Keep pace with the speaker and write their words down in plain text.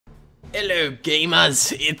Hello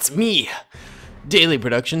gamers, it's me, Daily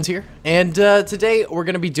Productions here, and today we're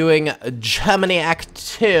going to be doing Germany Act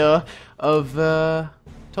 2 of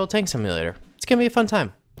Total Tank Simulator. It's going to be a fun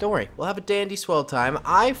time, don't worry, we'll have a dandy swell time.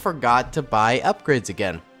 I forgot to buy upgrades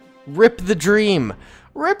again. Rip the dream!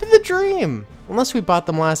 Rip the dream! Unless we bought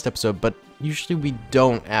them last episode, but usually we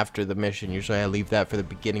don't after the mission. Usually I leave that for the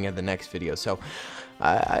beginning of the next video, so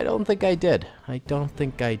I don't think I did. I don't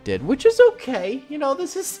think I did, which is okay. You know,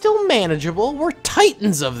 this is still manageable. We're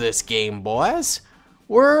titans of this game, boys.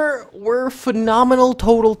 We're phenomenal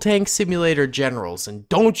Total Tank Simulator generals, and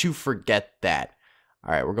don't you forget that.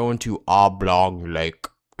 All right, we're going to Oblong Lake.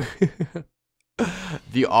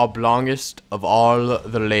 The oblongest of all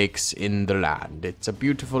the lakes in the land. It's a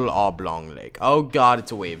beautiful oblong lake. Oh god,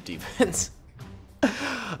 it's a wave defense.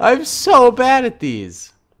 I'm so bad at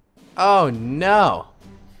these. Oh no.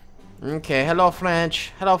 Okay, hello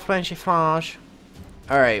French. Hello Frenchy French.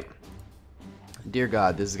 Alright. Dear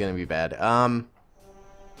god, this is gonna be bad.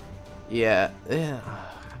 Yeah.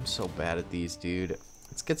 I'm so bad at these, dude.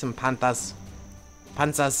 Let's get some pantas.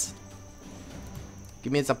 Panzas.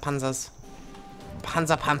 Give me some panzas.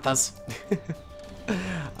 Panzas.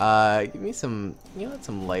 Give me some,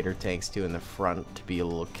 some lighter tanks too in the front to be a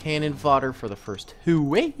little cannon fodder for the first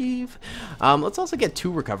wave. Let's also get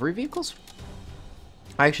 2 recovery vehicles.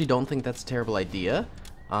 I actually don't think that's a terrible idea.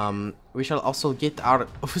 We shall also get our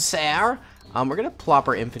hussar. We're gonna plop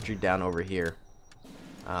our infantry down over here.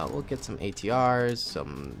 We'll get some ATRs,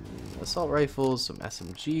 some assault rifles, some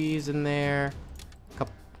SMGs in there,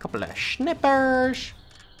 couple of snipers.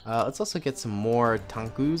 Let's also get some more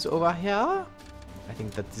tankus over here. I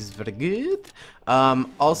think that is very good.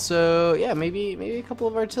 Also, yeah, maybe a couple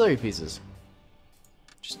of artillery pieces.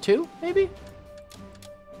 Just 2, maybe?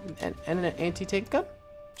 And an anti-tank gun?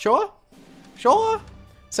 Sure? Sure?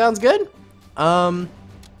 Sounds good. And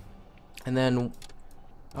then,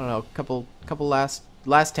 I don't know, couple last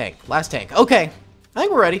tank. Okay, I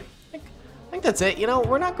think we're ready. I think that's it. You know,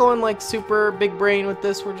 we're not going like super big brain with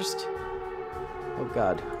this. We're just... Oh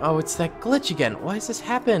god. Oh, it's that glitch again. Why does this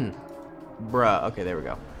happen? Bruh. Okay, there we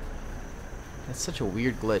go. That's such a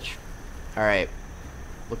weird glitch. Alright.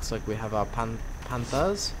 Looks like we have our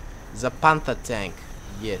panthers. The panther tank.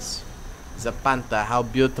 Yes. The panther. How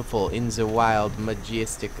beautiful. In the wild.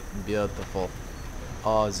 Majestic. Beautiful.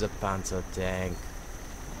 Oh, the panther tank.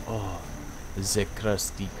 Oh, the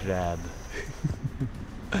crusty crab.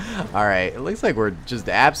 Alright. It looks like we're just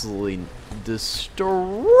absolutely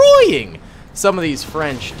destroying some of these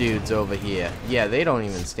French dudes over here. Yeah, they don't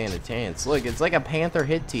even stand a chance. Look, it's like a Panther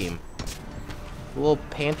hit team. A little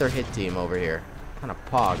Panther hit team over here. Kind of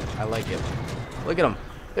pog. I like it. Look at them.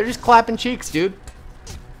 They're just clapping cheeks, dude.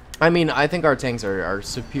 I mean, I think our tanks are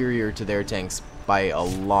superior to their tanks by a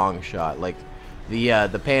long shot. Like,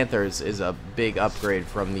 the Panthers is a big upgrade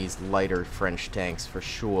from these lighter French tanks, for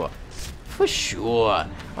sure. For sure. I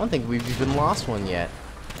don't think we've even lost one yet.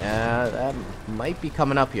 That might be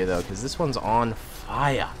coming up here, though, because this one's on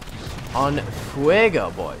fire. On fuego,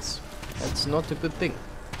 boys. That's not a good thing.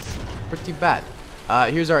 Pretty bad.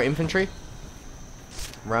 Here's our infantry.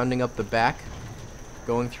 Rounding up the back.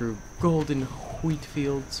 Going through golden wheat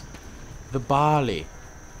fields. The barley.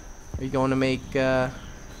 Are you going to make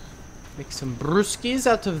some brewskis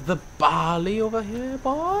out of the barley over here,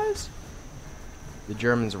 boys? The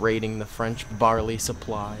Germans raiding the French barley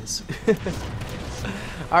supplies.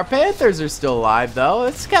 Our Panthers are still alive, though.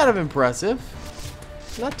 It's kind of impressive.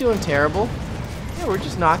 Not doing terrible. Yeah, we're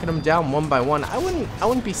just knocking them down one by one. I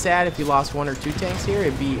wouldn't be sad if we lost 1 or 2 tanks here.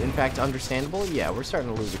 It'd be, in fact, understandable. Yeah, we're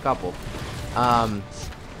starting to lose a couple. But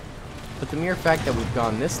the mere fact that we've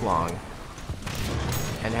gone this long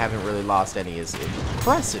and haven't really lost any is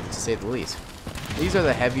impressive, to say the least. These are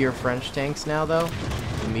the heavier French tanks now, though.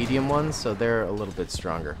 The medium ones, so they're a little bit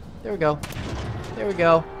stronger. There we go. There we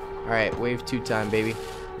go. Alright, wave 2 time, baby.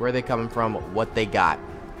 Where are they coming from? What they got?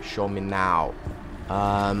 Show me now.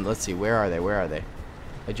 Let's see. Where are they? Where are they?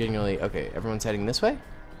 I genuinely... Okay, everyone's heading this way?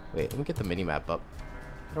 Wait, let me get the mini-map up.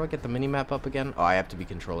 How do I get the mini-map up again? Oh, I have to be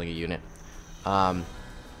controlling a unit. Alright.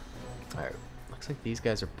 Looks like these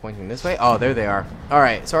guys are pointing this way. Oh, there they are.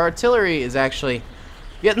 Alright, so our artillery is actually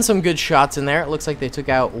getting some good shots in there. It looks like they took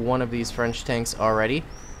out one of these French tanks already.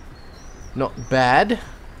 Not bad.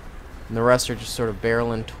 And the rest are just sort of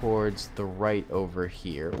barreling towards the right over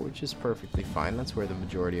here, which is perfectly fine. That's where the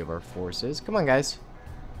majority of our force is. Come on, guys.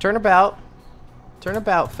 Turn about. Turn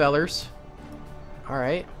about, fellers.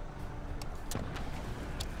 Alright.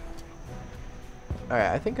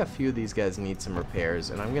 Alright, I think a few of these guys need some repairs,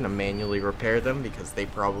 and I'm going to manually repair them because they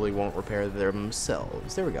probably won't repair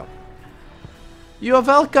themselves. There we go. You are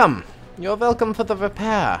welcome. You are welcome for the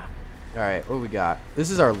repair. Alright, what do we got?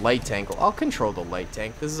 This is our light tank. I'll control the light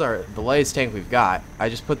tank. This is the lightest tank we've got. I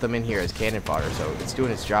just put them in here as cannon fodder, so it's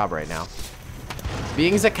doing its job right now.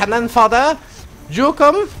 Being the cannon fodder,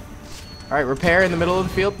 Jukum. Alright, repair in the middle of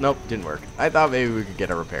the field. Nope, didn't work. I thought maybe we could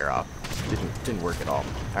get a repair off. Didn't work at all.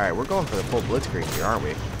 Alright, we're going for the full blitzkrieg here, aren't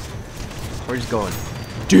we? We're just going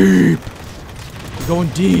deep. We're going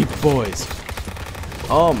deep, boys.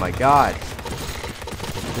 Oh my god.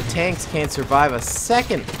 The tanks can't survive a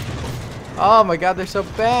second. Oh my god, they're so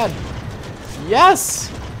bad. Yes!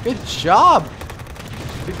 Good job.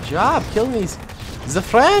 Good job killing these. The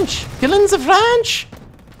French! Killing the French!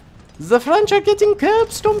 The French are getting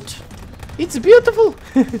curb stomped. It's beautiful.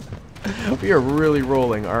 We are really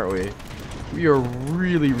rolling, aren't we? We are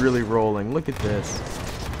really, really rolling. Look at this.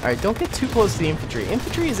 Alright, don't get too close to the infantry.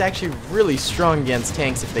 Infantry is actually really strong against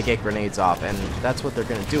tanks if they get grenades off, and that's what they're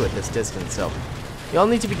going to do at this distance, so y'all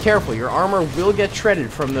need to be careful. Your armor will get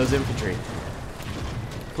shredded from those infantry.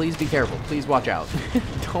 Please be careful. Please watch out.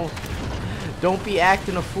 Don't be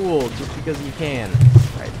acting a fool just because you can.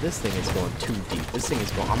 Alright, this thing is going too deep. This thing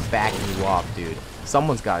is going... I'm backing you off, dude.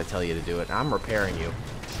 Someone's got to tell you to do it, and I'm repairing you.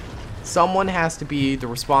 Someone has to be the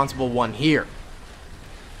responsible one here.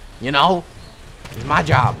 You know? It's my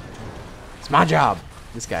job. It's my job.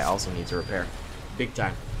 This guy also needs a repair. Big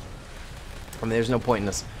time. I mean, there's no point in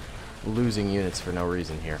us losing units for no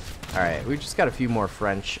reason here. Alright, we've just got a few more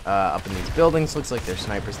French up in these buildings. Looks like they're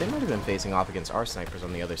snipers. They might have been facing off against our snipers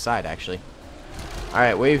on the other side, actually.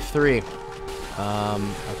 Alright, wave 3.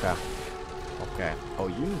 Okay. Okay. Oh,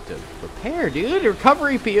 you need to repair, dude. The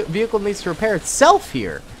recovery vehicle needs to repair itself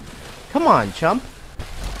here. Come on, chump.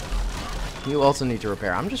 You also need to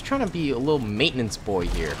repair. I'm just trying to be a little maintenance boy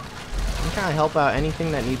here. I'm trying to help out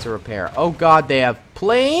anything that needs a repair. Oh god, they have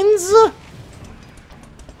planes? Oh,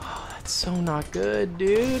 that's so not good,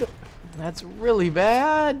 dude. That's really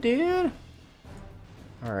bad, dude.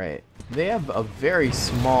 Alright. They have a very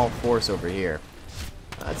small force over here.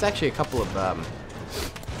 It's actually a couple of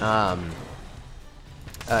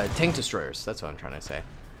tank destroyers. That's what I'm trying to say.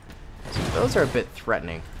 So those are a bit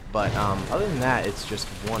threatening. But other than that, it's just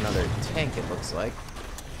one other tank, it looks like.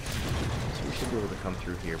 So we should be able to come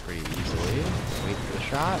through here pretty easily. Wait for the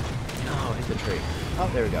shot. No, hit the tree.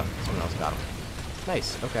 Oh, there we go. Someone else got him.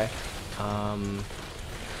 Nice. Okay. And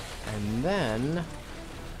then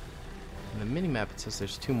in the mini-map, it says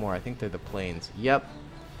there's 2 more. I think they're the planes. Yep.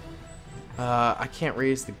 I can't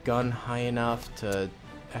raise the gun high enough to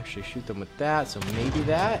actually shoot them with that, so maybe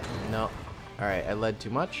that? No. Alright, I led too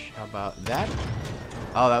much. How about that?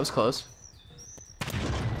 Oh, that was close.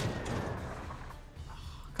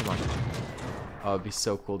 Come on. Oh, it'd be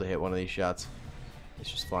so cool to hit one of these shots.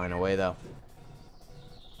 It's just flying away, though.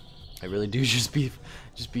 I really do just be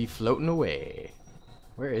floating away.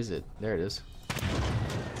 Where is it? There it is.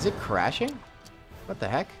 Is it crashing? What the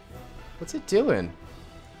heck? What's it doing?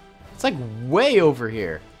 It's like way over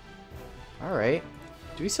here. Alright.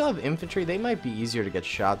 Do we still have infantry? They might be easier to get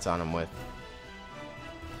shots on them with.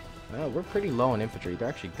 Well, we're pretty low on infantry. They're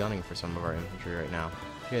actually gunning for some of our infantry right now.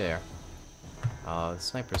 Here they are. The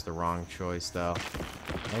sniper's the wrong choice, though.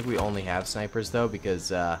 I think we only have snipers, though, because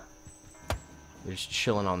they're just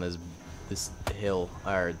chilling on this hill,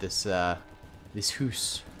 or this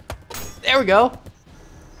hoose. There we go.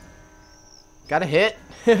 Got a hit.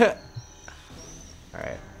 All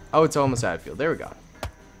right. Oh, it's almost out of field. There we go.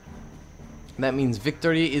 That means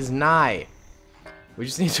victory is nigh. We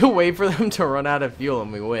just need to wait for them to run out of fuel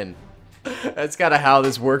and we win. That's kind of how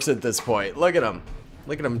this works at this point. Look at them.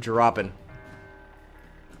 Look at them dropping.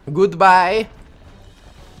 Goodbye.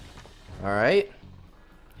 Alright.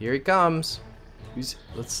 Here he comes.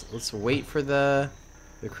 Let's wait for the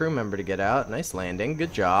crew member to get out. Nice landing.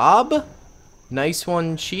 Good job. Nice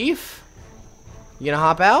one, Chief. You gonna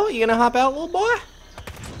hop out? You gonna hop out, little boy?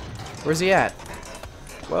 Where's he at?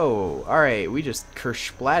 Whoa, alright, we just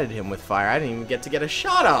kersplatted him with fire. I didn't even get to get a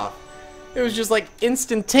shot off. It was just like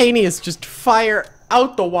instantaneous, just fire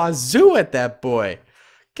out the wazoo at that boy.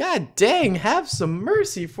 God dang, have some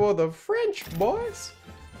mercy for the French, boys.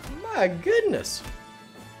 My goodness.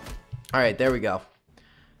 Alright, there we go.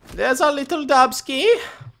 There's our little Dobsky.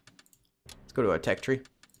 Let's go to our tech tree.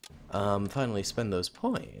 Finally spend those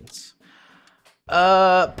points.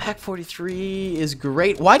 Pack 43 is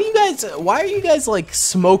great. Why are you guys like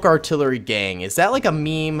smoke artillery gang? Is that like a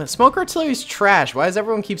meme? Smoke artillery's trash. Why does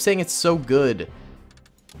everyone keep saying it's so good?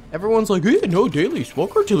 Everyone's like, hey, no, daily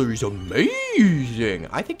smoke artillery's amazing.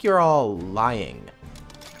 I think you're all lying.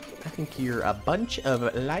 I think you're a bunch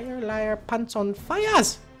of liar pants on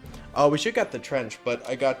fires. Oh, we should got the trench, but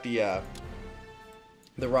I got the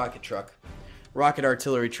rocket truck. rocket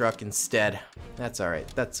artillery truck instead. That's alright,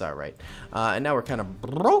 that's alright. And now we're kind of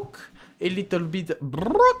broke. A little bit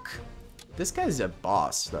broke. This guy's a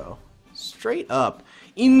boss, though. Straight up.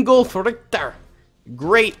 Ingolf Richter.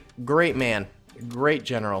 Great, great man. Great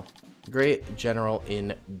general. Great general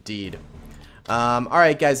indeed.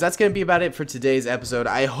 Alright guys, that's going to be about it for today's episode.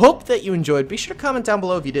 I hope that you enjoyed. Be sure to comment down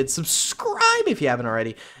below if you did. Subscribe if you haven't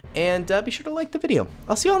already. And be sure to like the video.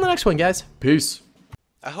 I'll see you on the next one, guys. Peace.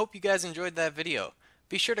 I hope you guys enjoyed that video.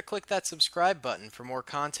 Be sure to click that subscribe button for more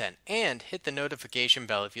content, and hit the notification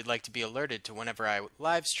bell if you'd like to be alerted to whenever I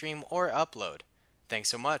live stream or upload. Thanks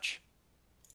so much.